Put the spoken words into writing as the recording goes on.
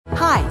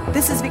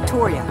This is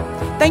Victoria.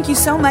 Thank you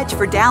so much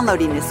for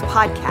downloading this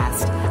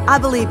podcast. I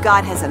believe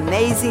God has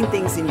amazing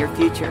things in your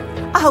future.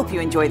 I hope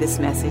you enjoy this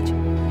message.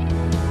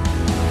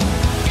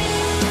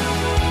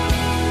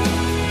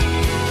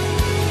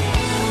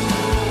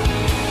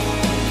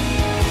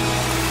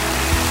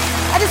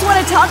 I just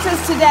want to talk to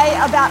us today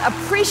about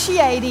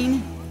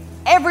appreciating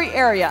every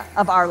area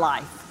of our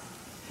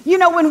life. You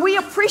know, when we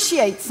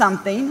appreciate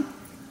something,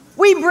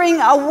 we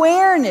bring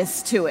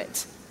awareness to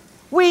it.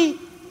 We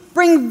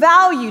bring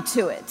value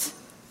to it.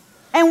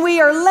 And we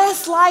are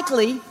less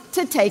likely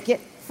to take it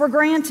for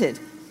granted.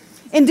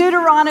 In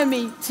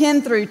Deuteronomy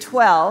 10 through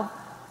 12,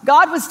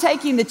 God was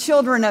taking the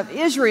children of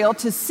Israel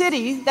to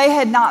cities they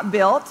had not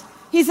built.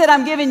 He said,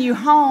 I'm giving you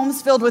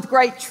homes filled with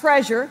great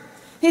treasure.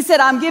 He said,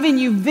 I'm giving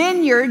you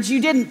vineyards you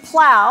didn't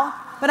plow,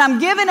 but I'm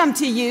giving them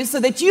to you so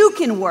that you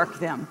can work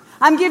them.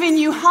 I'm giving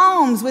you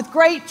homes with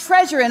great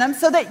treasure in them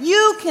so that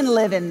you can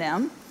live in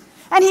them.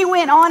 And he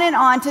went on and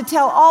on to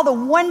tell all the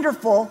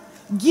wonderful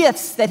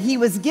gifts that he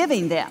was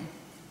giving them.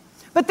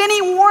 But then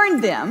he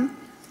warned them.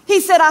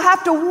 He said, I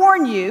have to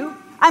warn you,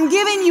 I'm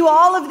giving you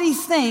all of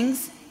these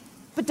things,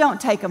 but don't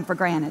take them for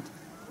granted.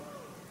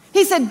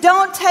 He said,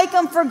 don't take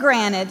them for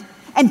granted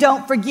and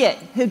don't forget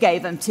who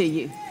gave them to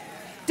you.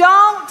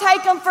 Don't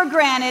take them for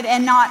granted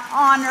and not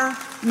honor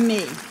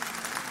me.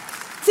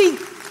 See,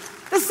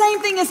 the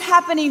same thing is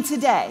happening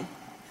today.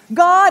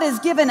 God has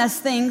given us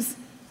things,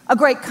 a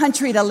great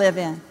country to live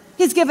in.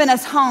 He's given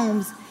us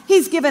homes.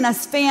 He's given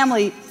us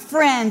family,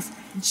 friends,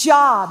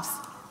 jobs.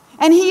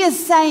 And he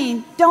is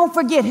saying, don't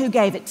forget who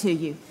gave it to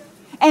you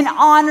and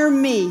honor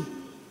me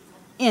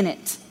in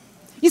it.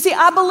 You see,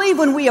 I believe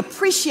when we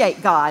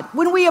appreciate God,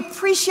 when we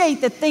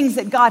appreciate the things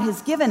that God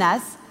has given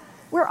us,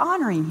 we're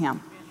honoring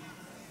him.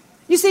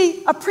 You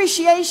see,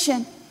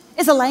 appreciation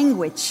is a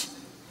language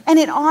and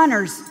it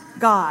honors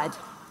God.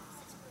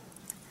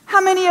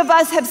 How many of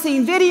us have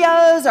seen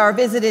videos or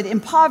visited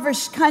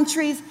impoverished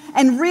countries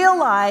and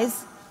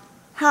realize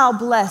how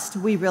blessed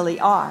we really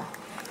are?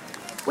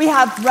 We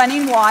have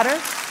running water.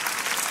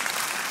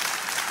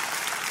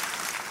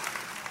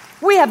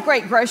 We have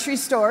great grocery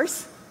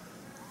stores,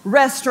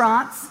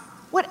 restaurants,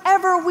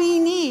 whatever we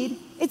need,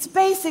 it's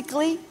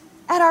basically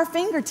at our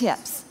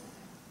fingertips.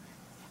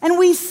 And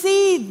we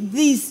see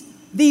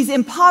these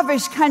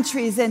impoverished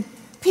countries and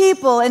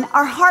people, and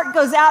our heart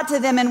goes out to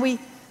them, and we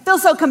feel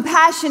so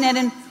compassionate,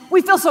 and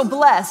we feel so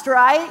blessed,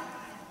 right?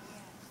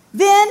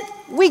 Then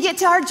we get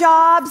to our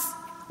jobs,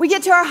 we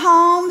get to our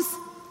homes,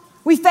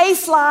 we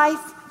face life,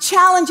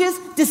 challenges,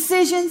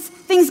 decisions,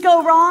 things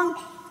go wrong,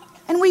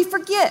 and we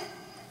forget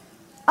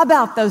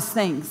about those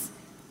things.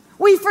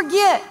 We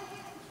forget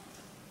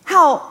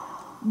how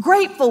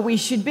grateful we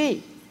should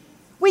be.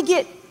 We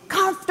get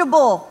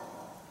comfortable,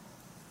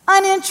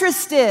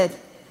 uninterested.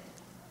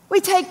 We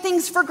take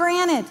things for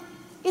granted.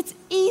 It's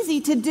easy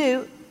to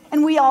do,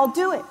 and we all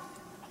do it.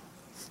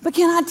 But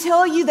can I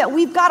tell you that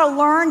we've got to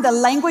learn the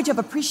language of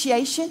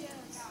appreciation?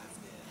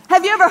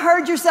 Have you ever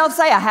heard yourself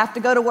say, I have to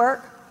go to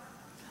work?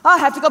 Oh, I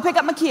have to go pick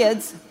up my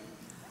kids.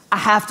 I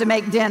have to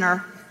make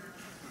dinner.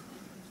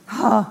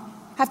 Oh,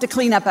 I have to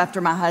clean up after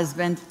my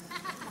husband.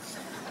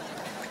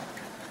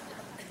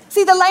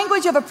 See, the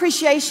language of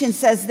appreciation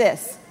says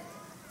this.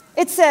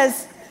 It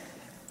says,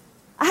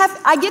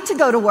 I get to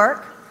go to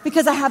work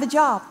because I have a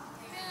job.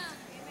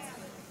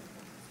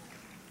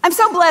 I'm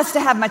so blessed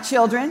to have my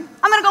children.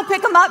 I'm going to go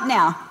pick them up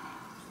now.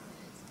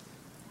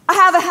 I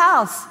have a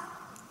house.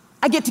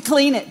 I get to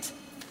clean it.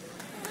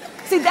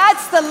 See,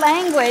 that's the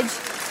language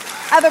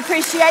of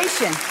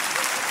appreciation.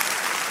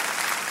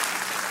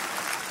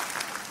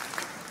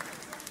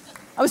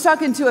 I was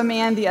talking to a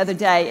man the other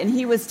day, and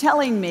he was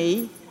telling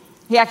me,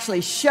 he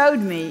actually showed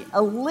me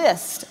a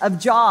list of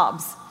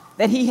jobs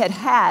that he had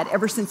had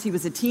ever since he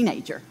was a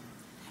teenager.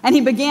 And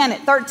he began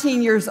at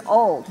 13 years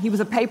old. He was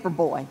a paper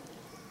boy.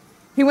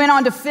 He went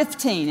on to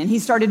 15, and he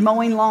started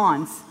mowing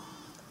lawns.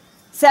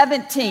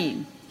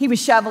 17, he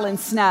was shoveling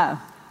snow.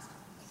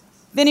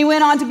 Then he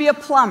went on to be a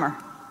plumber.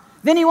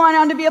 Then he went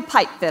on to be a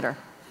pipe fitter.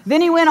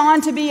 Then he went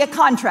on to be a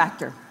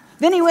contractor.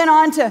 Then he went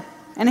on to,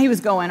 and he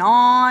was going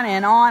on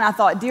and on. I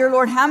thought, dear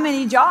Lord, how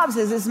many jobs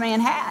has this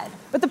man had?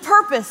 But the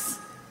purpose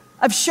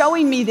of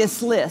showing me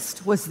this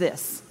list was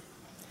this.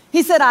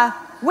 He said, I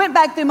went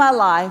back through my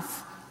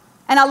life,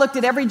 and I looked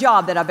at every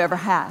job that I've ever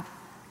had.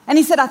 And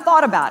he said, I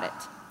thought about it.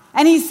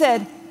 And he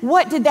said,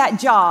 what did that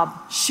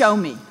job show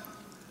me?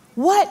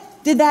 What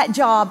did that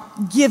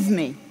job give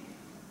me?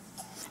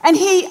 And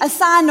he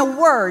assigned a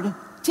word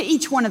to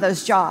each one of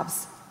those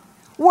jobs.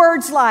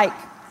 Words like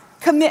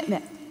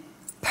commitment,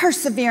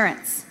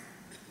 perseverance,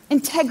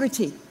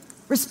 integrity,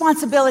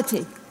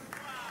 responsibility.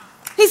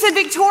 He said,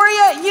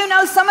 Victoria, you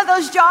know, some of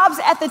those jobs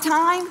at the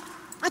time,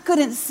 I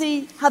couldn't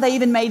see how they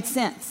even made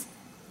sense.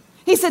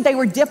 He said they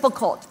were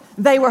difficult.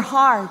 They were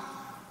hard.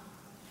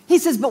 He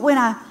says, but when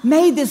I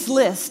made this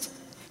list,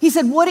 he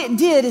said, what it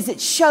did is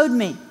it showed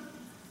me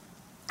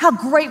how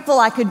grateful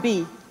I could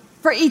be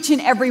for each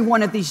and every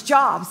one of these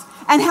jobs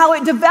and how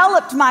it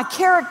developed my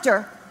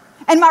character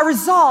and my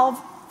resolve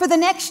for the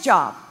next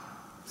job.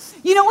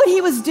 You know what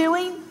he was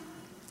doing?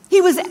 He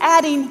He was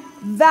adding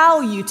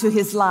value to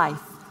his life.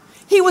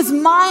 He was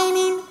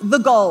mining the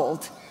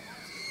gold.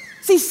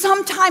 See,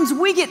 sometimes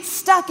we get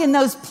stuck in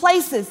those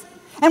places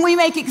and we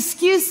make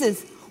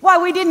excuses why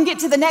we didn't get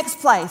to the next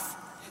place.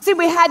 See,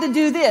 we had to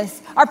do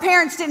this. Our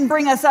parents didn't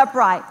bring us up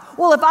right.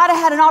 Well, if I'd have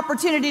had an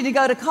opportunity to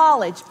go to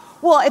college,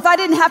 well, if I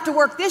didn't have to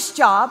work this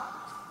job.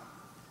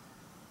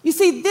 You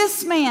see,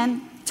 this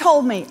man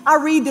told me, I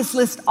read this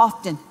list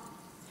often.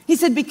 He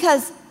said,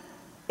 because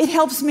it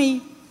helps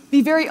me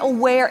be very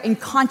aware and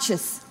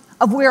conscious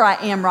of where I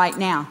am right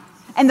now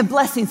and the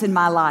blessings in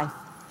my life.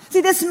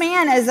 See, this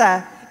man is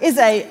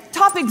a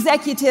top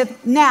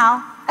executive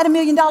now at $1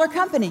 million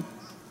company.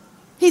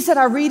 He said,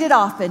 I read it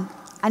often.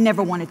 I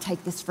never want to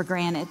take this for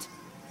granted.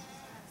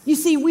 You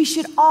see, we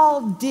should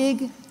all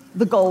dig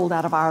the gold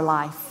out of our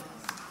life.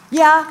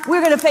 Yeah, we're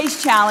going to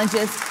face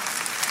challenges.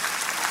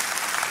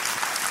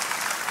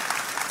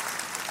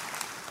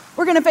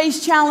 We're going to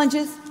face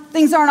challenges.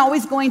 Things aren't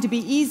always going to be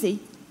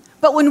easy.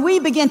 But when we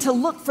begin to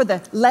look for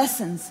the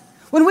lessons,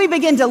 when we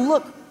begin to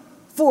look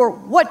for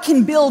what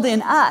can build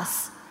in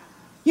us,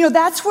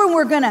 that's when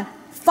we're going to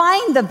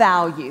find the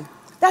value.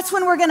 That's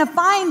when we're going to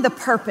find the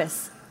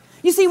purpose.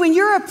 You see, when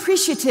you're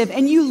appreciative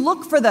and you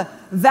look for the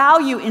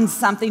value in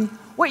something,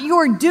 what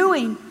you're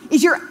doing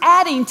is you're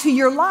adding to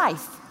your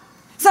life.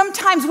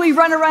 Sometimes we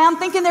run around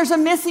thinking there's a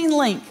missing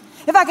link.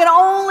 If I could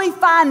only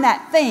find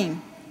that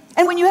thing.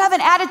 And when you have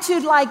an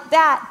attitude like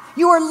that,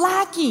 you are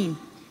lacking.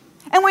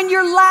 And when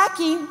you're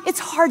lacking, it's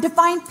hard to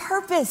find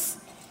purpose.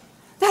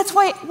 That's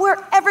why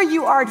wherever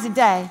you are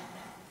today,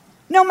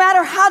 no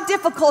matter how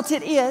difficult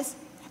it is,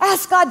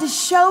 ask God to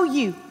show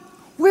you,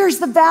 where's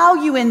the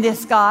value in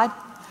this, God?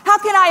 How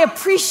can I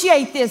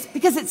appreciate this?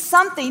 Because it's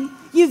something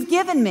you've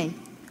given me.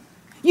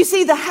 You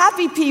see, the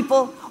happy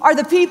people are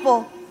the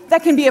people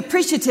that can be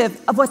appreciative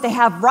of what they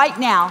have right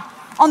now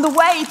on the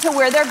way to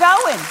where they're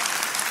going.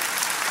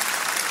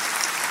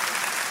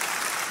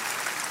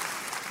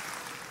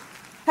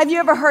 Have you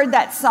ever heard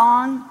that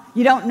song,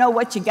 You Don't Know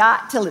What You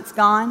Got Till It's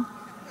Gone?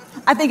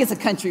 I think it's a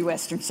country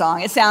western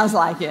song. It sounds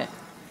like it.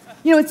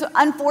 It's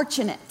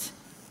unfortunate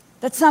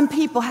that some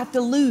people have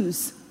to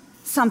lose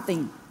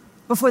something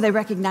before they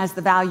recognize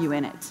the value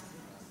in it.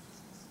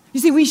 You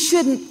see, we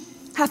shouldn't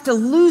have to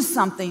lose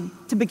something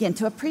to begin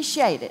to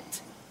appreciate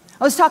it.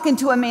 I was talking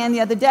to a man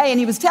the other day, and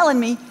he was telling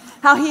me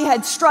how he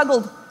had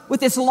struggled with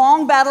this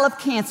long battle of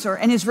cancer,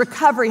 and his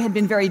recovery had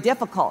been very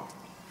difficult.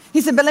 He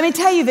said, but let me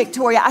tell you,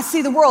 Victoria, I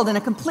see the world in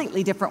a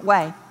completely different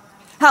way.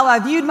 How I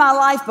viewed my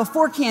life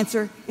before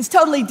cancer is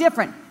totally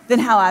different than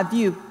how I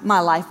view my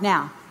life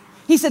now.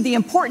 He said, the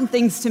important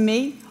things to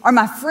me are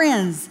my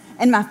friends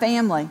and my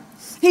family.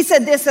 He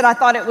said this that I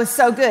thought it was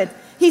so good.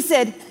 He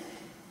said,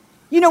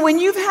 when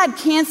you've had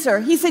cancer,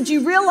 he said,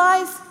 you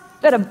realize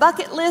that a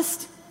bucket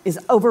list is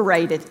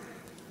overrated.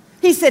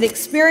 He said,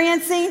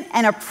 experiencing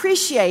and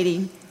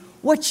appreciating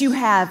what you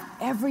have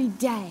every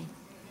day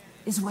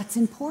is what's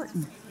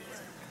important.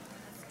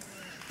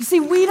 You see,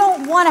 we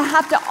don't want to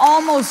have to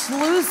almost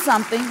lose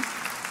something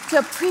to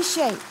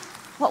appreciate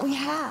what we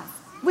have.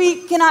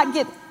 We cannot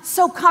get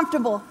so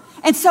comfortable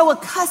and so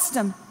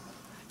accustomed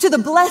to the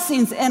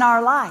blessings in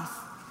our life.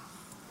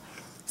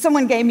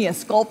 Someone gave me a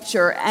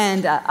sculpture,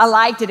 and I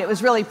liked it. It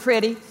was really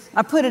pretty.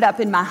 I put it up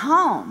in my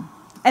home.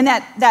 And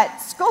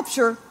that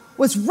sculpture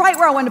was right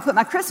where I wanted to put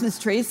my Christmas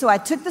tree. So I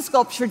took the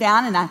sculpture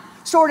down, and I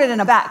stored it in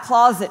a back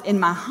closet in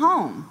my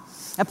home.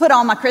 I put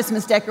all my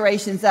Christmas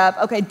decorations up.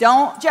 Okay,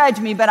 don't judge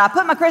me, but I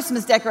put my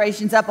Christmas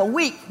decorations up a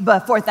week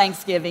before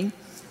Thanksgiving.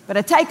 But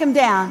I take them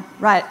down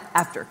right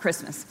after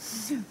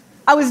Christmas.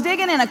 I was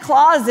digging in a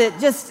closet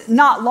just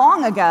not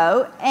long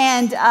ago,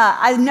 and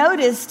I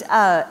noticed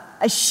a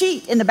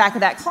sheet in the back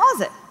of that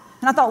closet.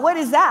 And I thought, what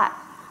is that?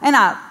 And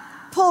I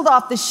pulled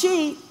off the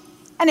sheet,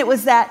 and it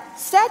was that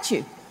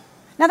statue.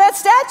 Now, that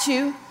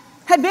statue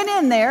had been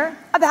in there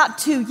about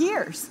 2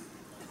 years.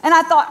 And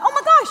I thought, oh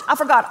my gosh, I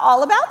forgot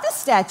all about this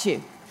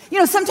statue.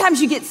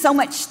 Sometimes you get so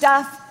much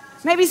stuff,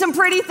 maybe some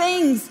pretty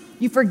things,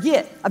 you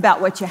forget about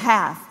what you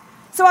have.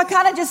 So I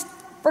kind of just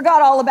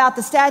forgot all about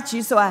the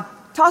statue, so I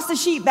tossed the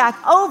sheet back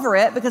over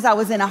it because I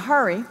was in a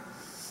hurry,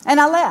 and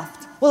I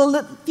left. Well,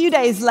 a few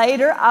days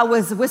later, I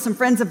was with some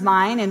friends of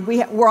mine, and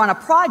we were on a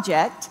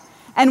project,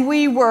 and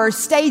we were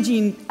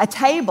staging a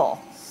table.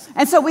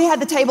 And so we had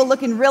the table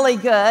looking really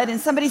good, and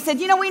somebody said,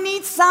 we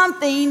need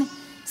something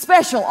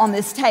special on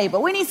this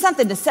table. We need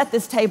something to set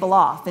this table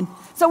off. And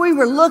so we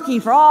were looking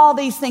for all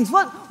these things.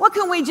 What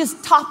can we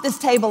just top this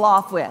table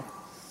off with?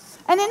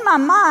 And in my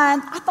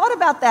mind, I thought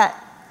about that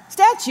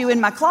statue in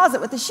my closet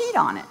with the sheet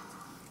on it.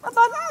 I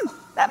thought,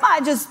 that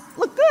might just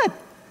look good.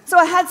 So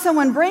I had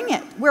someone bring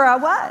it where I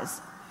was.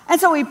 And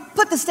so we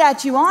put the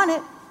statue on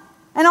it,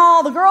 and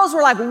all the girls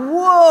were like,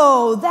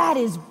 whoa, that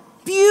is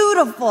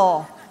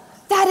beautiful.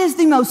 That is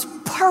the most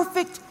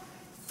perfect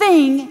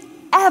thing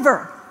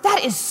ever.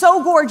 That is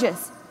so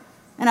gorgeous.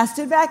 And I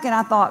stood back and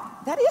I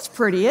thought, that is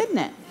pretty, isn't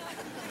it?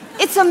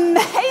 It's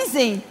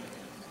amazing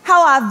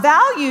how I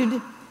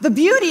valued the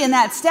beauty in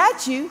that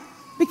statue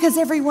because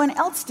everyone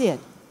else did.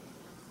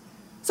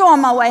 So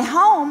on my way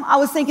home, I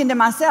was thinking to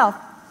myself,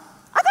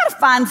 I got to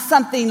find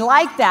something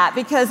like that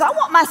because I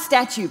want my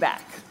statue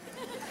back.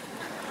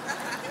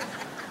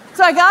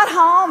 So I got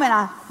home and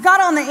I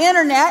got on the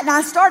internet and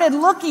I started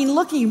looking,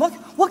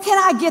 what can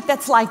I get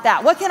that's like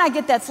that? What can I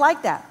get that's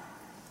like that?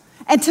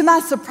 And to my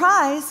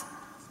surprise,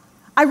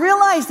 I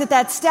realized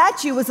that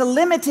statue was a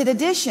limited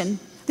edition.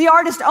 The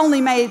artist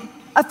only made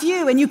a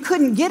few and you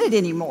couldn't get it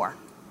anymore.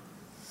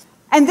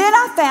 And then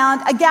I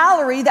found a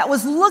gallery that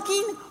was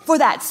looking for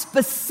that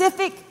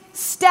specific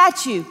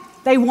statue.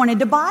 They wanted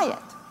to buy it.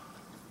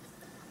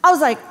 I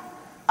was like,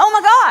 oh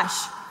my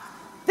gosh,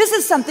 this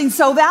is something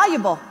so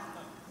valuable.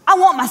 I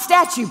want my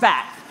statue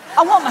back.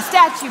 I want my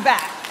statue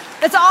back.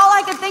 That's all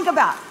I could think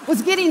about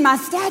was getting my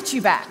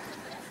statue back.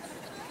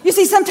 You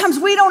see, sometimes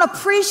we don't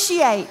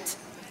appreciate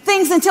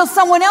things until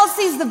someone else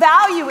sees the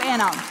value in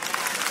them.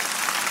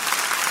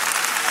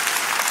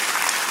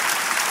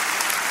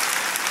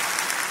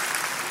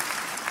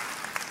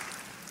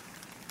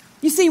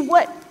 You see,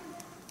 what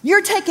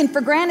you're taking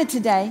for granted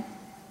today,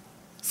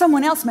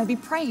 someone else may be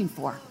praying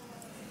for.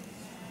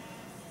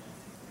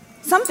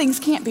 Some things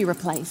can't be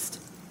replaced.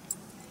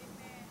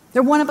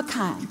 They're one of a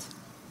kind.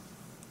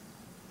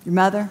 Your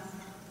mother,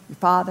 your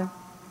father,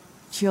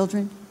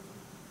 children,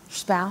 your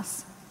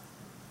spouse.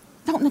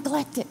 Don't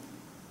neglect it.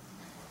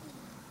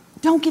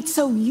 Don't get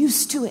so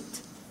used to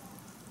it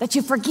that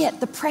you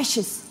forget the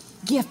precious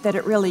gift that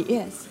it really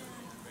is.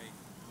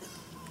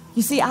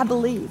 You see, I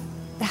believe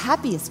the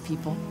happiest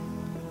people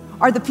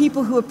are the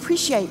people who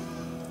appreciate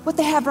what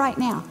they have right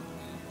now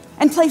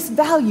and place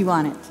value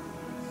on it.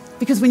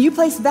 Because when you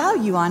place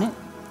value on it,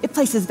 it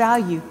places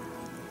value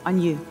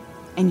on you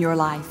and your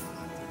life.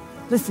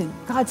 Listen,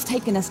 God's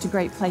taken us to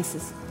great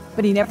places,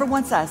 but He never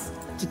wants us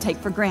to take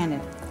for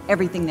granted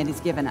everything that He's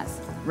given us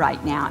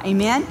right now.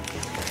 Amen?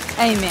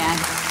 Amen.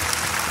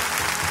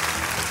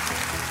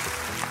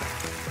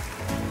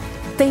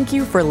 Thank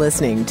you for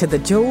listening to the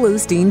Joel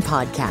Osteen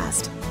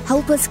Podcast.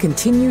 Help us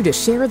continue to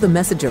share the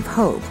message of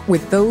hope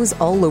with those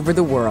all over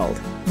the world.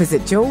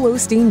 Visit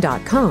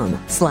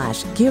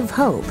joelosteen.com/give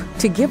hope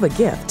to give a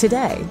gift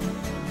today.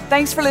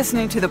 Thanks for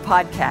listening to the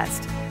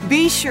podcast.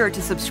 Be sure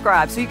to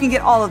subscribe so you can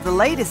get all of the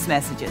latest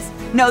messages.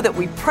 Know that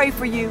we pray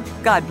for you.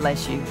 God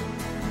bless you.